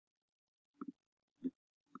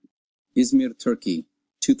Izmir, Turkey,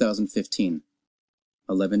 2015.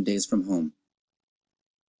 11 days from home.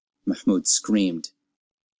 Mahmoud screamed.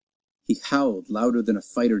 He howled louder than a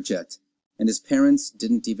fighter jet, and his parents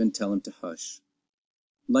didn't even tell him to hush.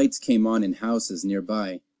 Lights came on in houses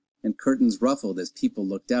nearby, and curtains ruffled as people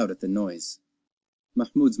looked out at the noise.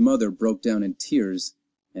 Mahmoud's mother broke down in tears,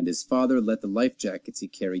 and his father let the life jackets he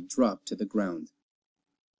carried drop to the ground.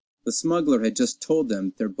 The smuggler had just told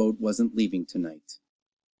them their boat wasn't leaving tonight.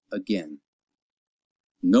 Again.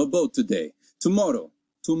 No boat today. Tomorrow.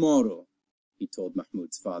 Tomorrow, he told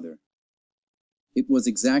Mahmoud's father. It was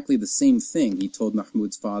exactly the same thing he told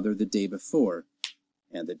Mahmoud's father the day before,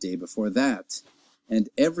 and the day before that, and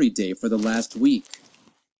every day for the last week.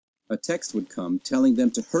 A text would come telling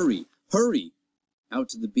them to hurry, hurry, out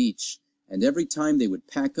to the beach, and every time they would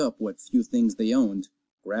pack up what few things they owned,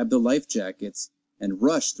 grab the life jackets, and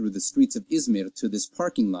rush through the streets of Izmir to this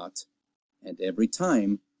parking lot, and every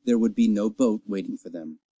time there would be no boat waiting for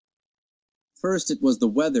them. First it was the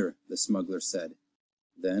weather, the smuggler said.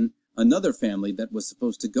 Then another family that was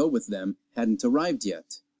supposed to go with them hadn't arrived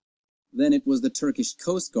yet. Then it was the Turkish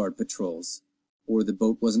Coast Guard patrols, or the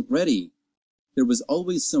boat wasn't ready. There was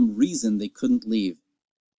always some reason they couldn't leave.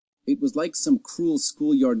 It was like some cruel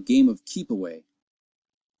schoolyard game of keep-away.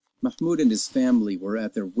 Mahmoud and his family were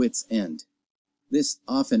at their wits' end. This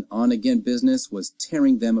off and on again business was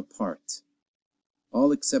tearing them apart.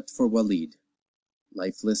 All except for Walid.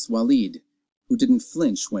 Lifeless Walid, who didn't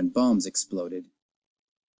flinch when bombs exploded.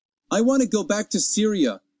 I want to go back to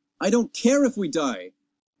Syria. I don't care if we die,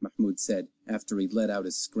 Mahmoud said after he let out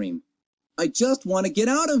his scream. I just want to get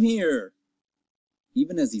out of here.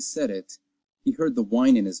 Even as he said it, he heard the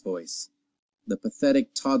whine in his voice, the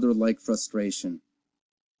pathetic toddler-like frustration.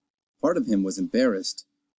 Part of him was embarrassed.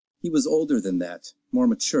 He was older than that, more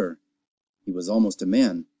mature. He was almost a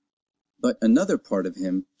man. But another part of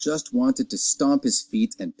him just wanted to stomp his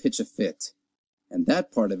feet and pitch a fit. And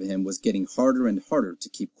that part of him was getting harder and harder to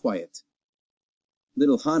keep quiet.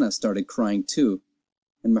 Little Hana started crying too,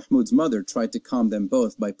 and Mahmoud's mother tried to calm them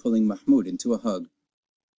both by pulling Mahmoud into a hug.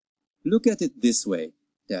 Look at it this way,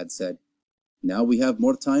 Dad said. Now we have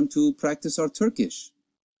more time to practice our Turkish.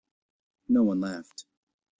 No one laughed.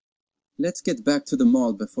 Let's get back to the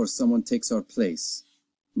mall before someone takes our place,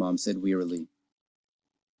 Mom said wearily.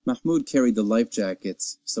 Mahmoud carried the life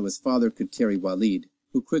jackets so his father could carry Walid,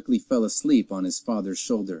 who quickly fell asleep on his father's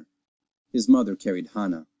shoulder. His mother carried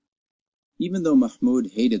Hana. Even though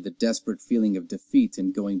Mahmoud hated the desperate feeling of defeat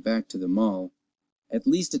in going back to the mall, at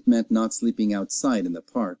least it meant not sleeping outside in the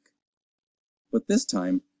park. But this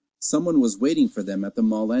time, someone was waiting for them at the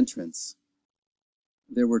mall entrance.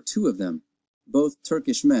 There were two of them, both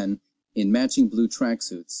Turkish men, in matching blue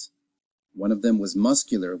tracksuits. One of them was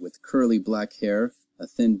muscular with curly black hair, a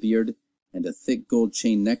thin beard, and a thick gold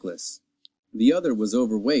chain necklace. The other was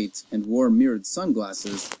overweight and wore mirrored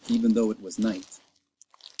sunglasses even though it was night.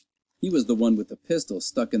 He was the one with the pistol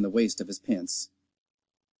stuck in the waist of his pants.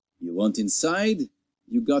 You want inside?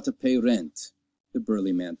 You gotta pay rent, the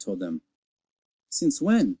burly man told them. Since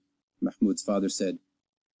when? Mahmoud's father said.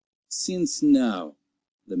 Since now,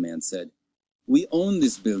 the man said. We own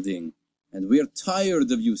this building, and we're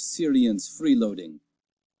tired of you Syrians freeloading.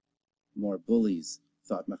 More bullies,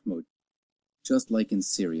 thought Mahmoud, just like in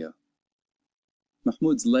Syria.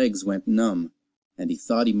 Mahmoud's legs went numb, and he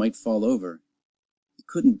thought he might fall over. He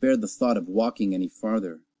couldn't bear the thought of walking any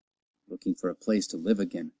farther, looking for a place to live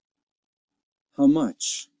again. How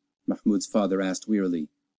much? Mahmoud's father asked wearily.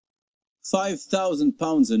 5,000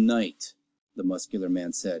 pounds a night, the muscular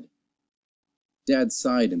man said. Dad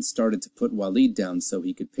sighed and started to put Walid down so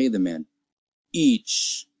he could pay the man.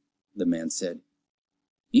 Each, the man said.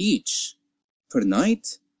 Each? Per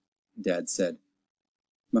night? Dad said.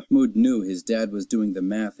 Mahmoud knew his dad was doing the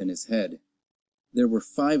math in his head. There were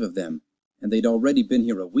 5 of them, and they'd already been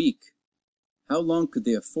here a week. How long could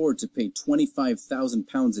they afford to pay 25,000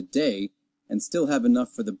 pounds a day and still have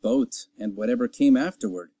enough for the boat and whatever came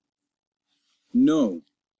afterward? No,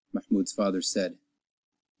 Mahmoud's father said.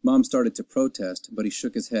 Mom started to protest, but he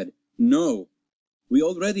shook his head. No, we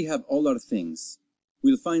already have all our things.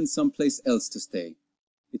 We'll find someplace else to stay.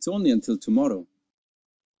 It's only until tomorrow.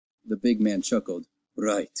 The big man chuckled.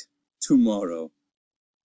 Right, tomorrow.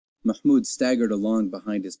 Mahmoud staggered along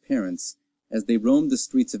behind his parents as they roamed the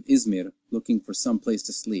streets of Izmir looking for some place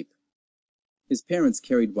to sleep. His parents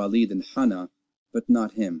carried Walid and Hana, but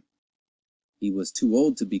not him. He was too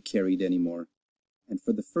old to be carried anymore, and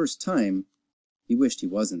for the first time, he wished he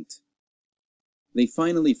wasn't. They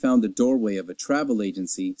finally found the doorway of a travel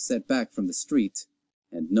agency set back from the street,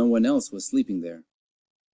 and no one else was sleeping there.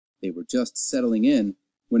 They were just settling in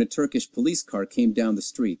when a Turkish police car came down the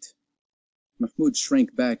street. Mahmoud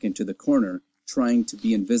shrank back into the corner, trying to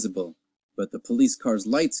be invisible, but the police car's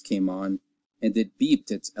lights came on, and it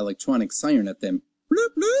beeped its electronic siren at them.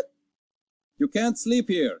 Bloop, bloop! You can't sleep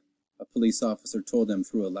here, a police officer told them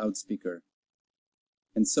through a loudspeaker.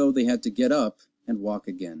 And so they had to get up and walk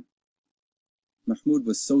again. Mahmoud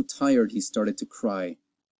was so tired he started to cry,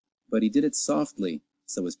 but he did it softly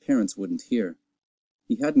so his parents wouldn't hear.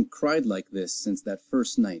 He hadn't cried like this since that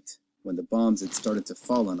first night when the bombs had started to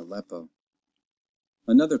fall on Aleppo.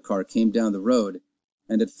 Another car came down the road,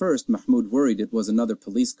 and at first Mahmoud worried it was another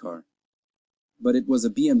police car. But it was a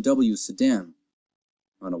BMW sedan.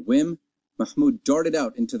 On a whim, Mahmoud darted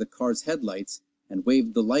out into the car's headlights and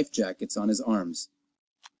waved the life jackets on his arms.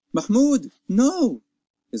 "Mahmoud, no!"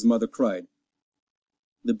 his mother cried.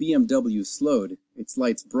 The BMW slowed, its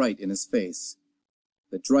lights bright in his face.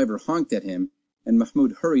 The driver honked at him, and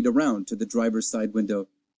Mahmoud hurried around to the driver's side window.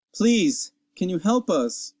 "Please, can you help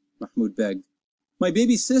us?" Mahmoud begged. "My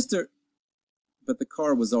baby sister—" But the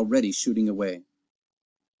car was already shooting away.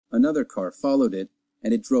 Another car followed it,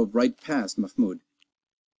 and it drove right past Mahmoud.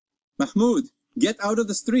 "Mahmoud, get out of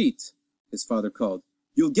the street!" his father called.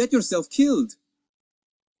 "You'll get yourself killed!"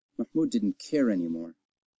 Mahmoud didn't care anymore.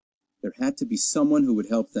 There had to be someone who would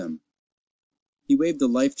help them. He waved the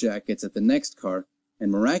life jackets at the next car,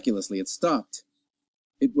 and miraculously it stopped.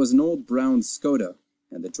 It was an old brown Skoda,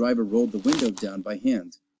 and the driver rolled the window down by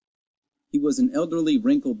hand. He was an elderly,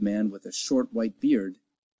 wrinkled man with a short white beard,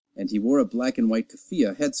 and he wore a black and white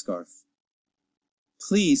keffiyeh headscarf.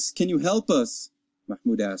 "Please, can you help us?"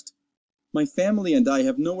 Mahmoud asked. "My family and I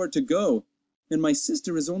have nowhere to go, and my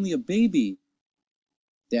sister is only a baby."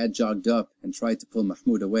 Dad jogged up and tried to pull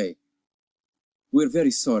Mahmoud away. "We're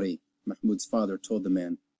very sorry," Mahmoud's father told the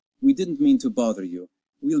man. "We didn't mean to bother you.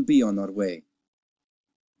 We'll be on our way."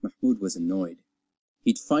 Mahmoud was annoyed.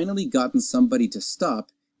 He'd finally gotten somebody to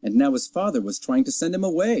stop, and now his father was trying to send him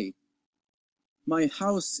away. "My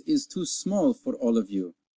house is too small for all of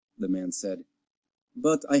you," the man said.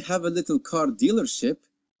 "But I have a little car dealership,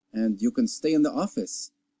 and you can stay in the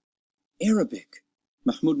office." Arabic!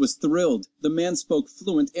 Mahmoud was thrilled. The man spoke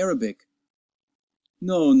fluent Arabic.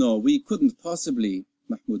 No, we couldn't possibly,"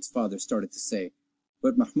 Mahmoud's father started to say,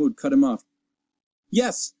 but Mahmoud cut him off.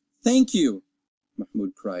 "Yes, thank you!"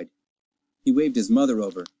 Mahmoud cried. He waved his mother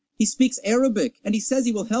over. "He speaks Arabic, and he says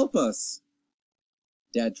he will help us."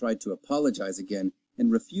 Dad tried to apologize again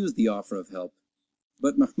and refused the offer of help,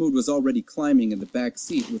 but Mahmoud was already climbing in the back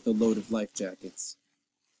seat with a load of life jackets.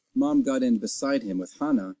 Mom got in beside him with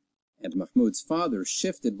Hana, and Mahmoud's father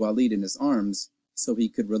shifted Walid in his arms so he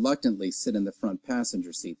could reluctantly sit in the front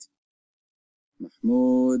passenger seat.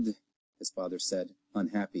 "Mahmoud," his father said,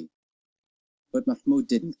 unhappy. But Mahmoud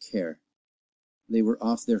didn't care. They were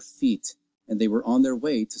off their feet, and they were on their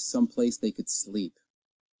way to some place they could sleep.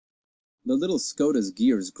 The little Skoda's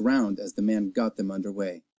gears ground as the man got them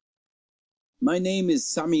underway. "My name is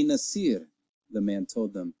Sami Nasir," the man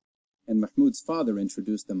told them, and Mahmoud's father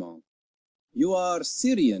introduced them all. "You are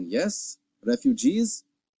Syrian, yes? Refugees?"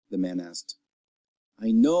 the man asked.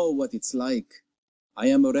 "I know what it's like. I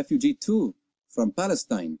am a refugee too, from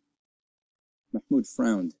Palestine." Mahmoud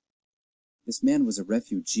frowned. This man was a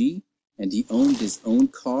refugee, and he owned his own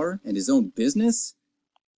car and his own business?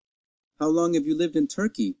 "How long have you lived in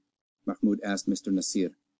Turkey?" Mahmoud asked Mr.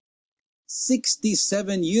 Nasir.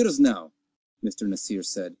 67 years now," Mr. Nasir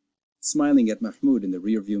said, smiling at Mahmoud in the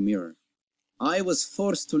rearview mirror. "I was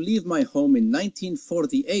forced to leave my home in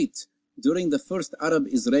 1948 during the first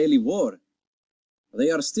Arab-Israeli war. They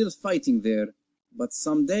are still fighting there, but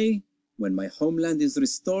someday, when my homeland is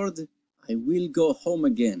restored, I will go home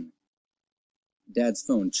again." Dad's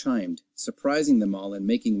phone chimed, surprising them all and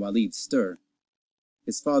making Walid stir.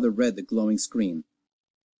 His father read the glowing screen.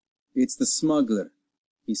 "It's the smuggler.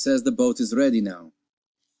 He says the boat is ready now."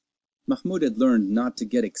 Mahmoud had learned not to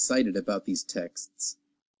get excited about these texts,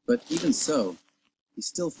 but even so, he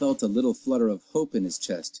still felt a little flutter of hope in his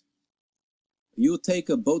chest. "You take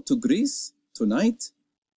a boat to Greece? Tonight?"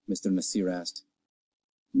 Mr. Nasir asked.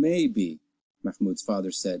 "Maybe," Mahmoud's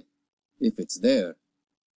father said, "if it's there."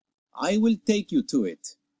 "I will take you to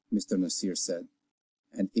it," Mr. Nasir said.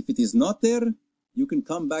 "And if it is not there, you can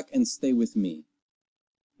come back and stay with me."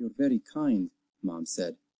 "You're very kind," Mom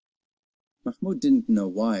said. Mahmoud didn't know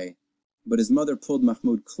why, but his mother pulled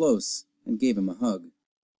Mahmoud close and gave him a hug.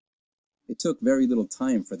 It took very little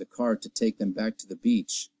time for the car to take them back to the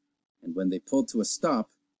beach, and when they pulled to a stop,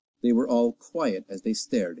 they were all quiet as they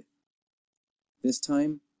stared. This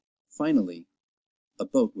time, finally, a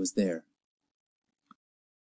boat was there.